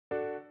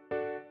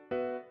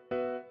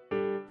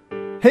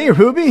Hey,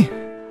 Ruby.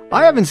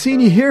 I haven't seen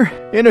you here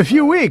in a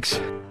few weeks.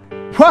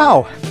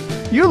 Wow,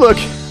 you look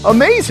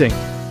amazing.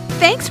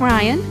 Thanks,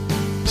 Ryan.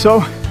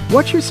 So,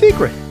 what's your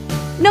secret?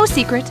 No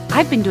secret.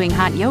 I've been doing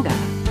hot yoga.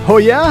 Oh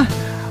yeah?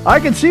 I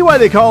can see why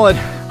they call it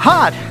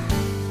hot.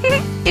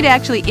 It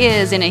actually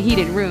is in a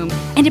heated room,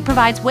 and it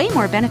provides way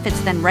more benefits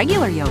than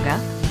regular yoga.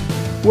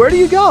 Where do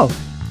you go?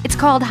 It's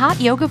called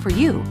Hot Yoga for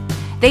You.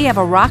 They have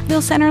a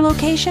Rockville Center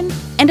location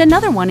and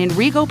another one in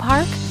Rego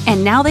Park,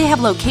 and now they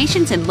have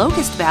locations in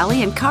Locust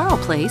Valley and Carl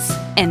Place,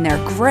 and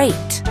they're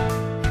great.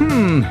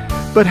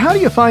 But how do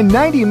you find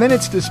 90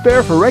 minutes to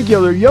spare for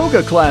regular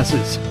yoga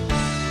classes?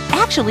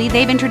 Actually,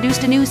 they've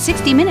introduced a new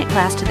 60-minute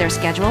class to their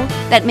schedule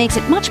that makes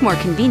it much more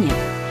convenient.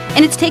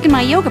 And it's taken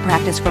my yoga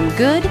practice from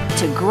good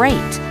to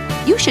great.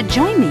 You should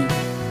join me.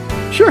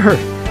 Sure,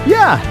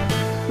 yeah.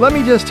 Let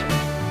me just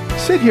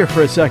sit here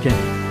for a second,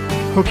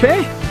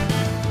 okay?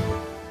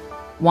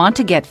 Want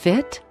to get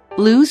fit,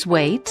 lose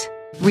weight,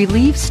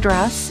 relieve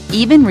stress,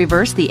 even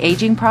reverse the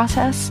aging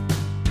process?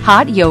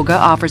 Hot Yoga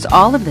offers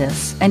all of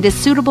this and is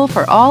suitable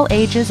for all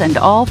ages and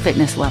all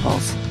fitness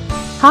levels.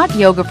 Hot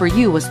Yoga for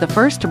You was the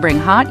first to bring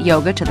hot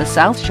yoga to the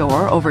South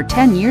Shore over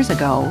 10 years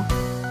ago.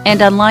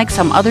 And unlike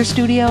some other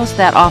studios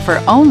that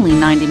offer only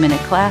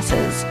 90-minute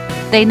classes,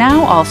 they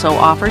now also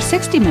offer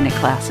 60-minute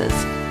classes.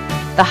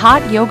 The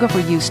Hot Yoga for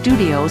You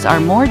studios are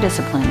more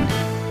disciplined,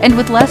 and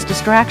with less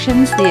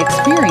distractions, the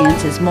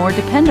experience is more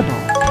dependable.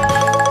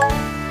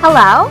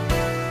 Hello?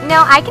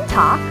 No, I can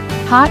talk.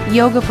 Hot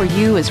Yoga for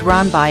You is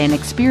run by an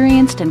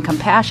experienced and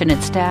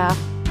compassionate staff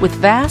with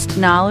vast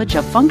knowledge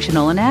of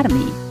functional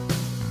anatomy.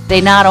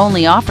 They not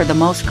only offer the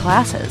most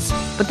classes,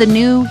 but the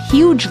new,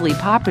 hugely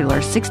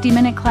popular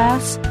 60-minute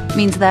class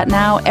means that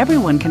now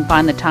everyone can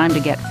find the time to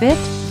get fit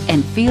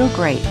and feel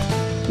great,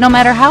 no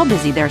matter how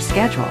busy their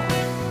schedule.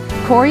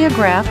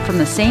 Choreographed from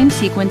the same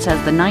sequence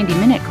as the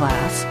 90-minute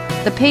class,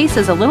 the pace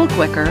is a little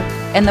quicker,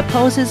 and the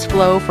poses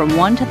flow from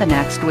one to the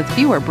next with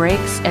fewer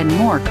breaks and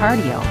more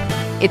cardio.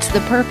 It's the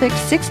perfect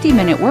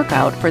 60-minute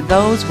workout for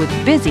those with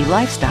busy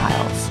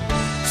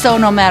lifestyles. So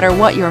no matter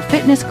what your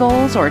fitness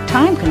goals or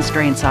time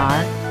constraints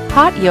are,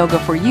 Hot Yoga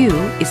for You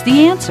is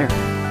the answer.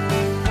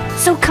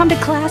 So come to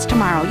class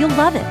tomorrow, you'll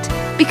love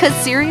it. Because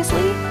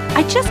seriously,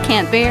 I just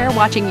can't bear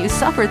watching you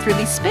suffer through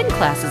these spin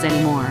classes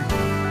anymore.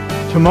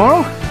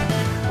 Tomorrow?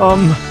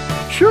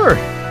 Sure,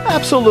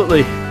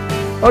 absolutely.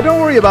 Oh,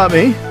 don't worry about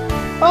me.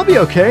 I'll be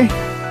okay.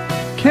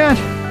 Can't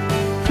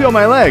feel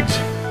my legs.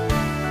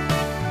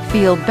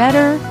 Feel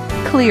better,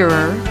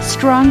 clearer,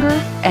 stronger,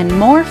 and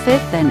more fit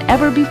than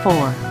ever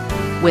before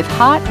with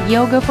Hot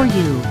Yoga for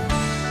You.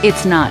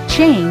 It's not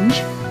change,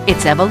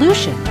 it's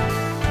evolution.